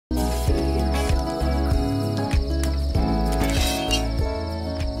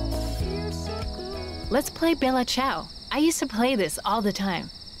let's play Bella Ciao. I used to play this all the time.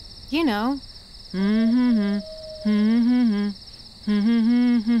 You know.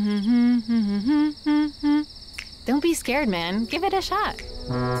 Don't be scared, man. Give it a shot.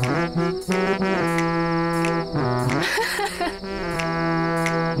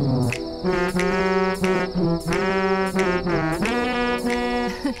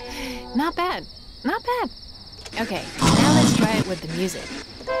 Not bad. Not bad. Okay, now let's try it with the music.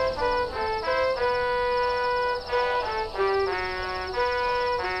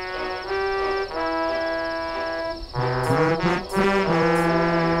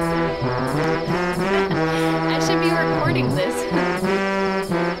 I should be recording this.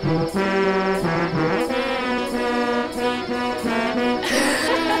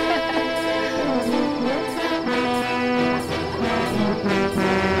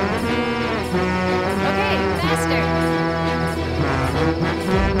 Okay, faster.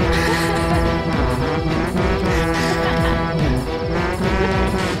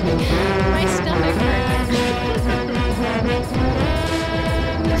 My stomach hurts.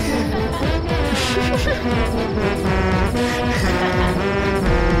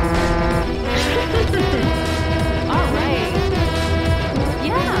 All right.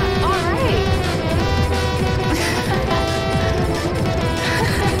 Yeah, all right.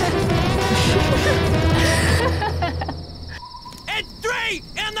 It's 3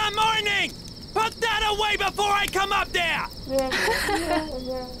 in the morning! Put that away before I come up there!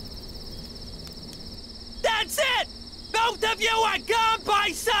 That's it! Both of you are gone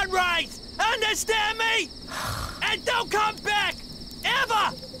by sunrise! Understand me? And don't come back!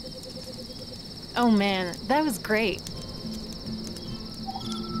 Ever! Oh man, that was great.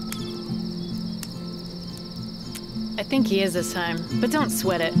 I think he is this time, but don't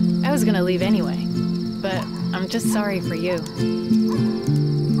sweat it. I was gonna leave anyway. But I'm just sorry for you.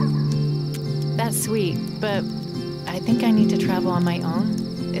 That's sweet, but I think I need to travel on my own.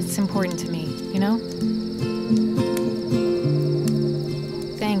 It's important to me, you know?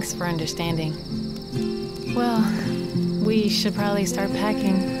 Thanks for understanding. Well, we should probably start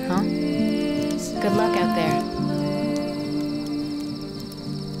packing, huh? Good luck out there.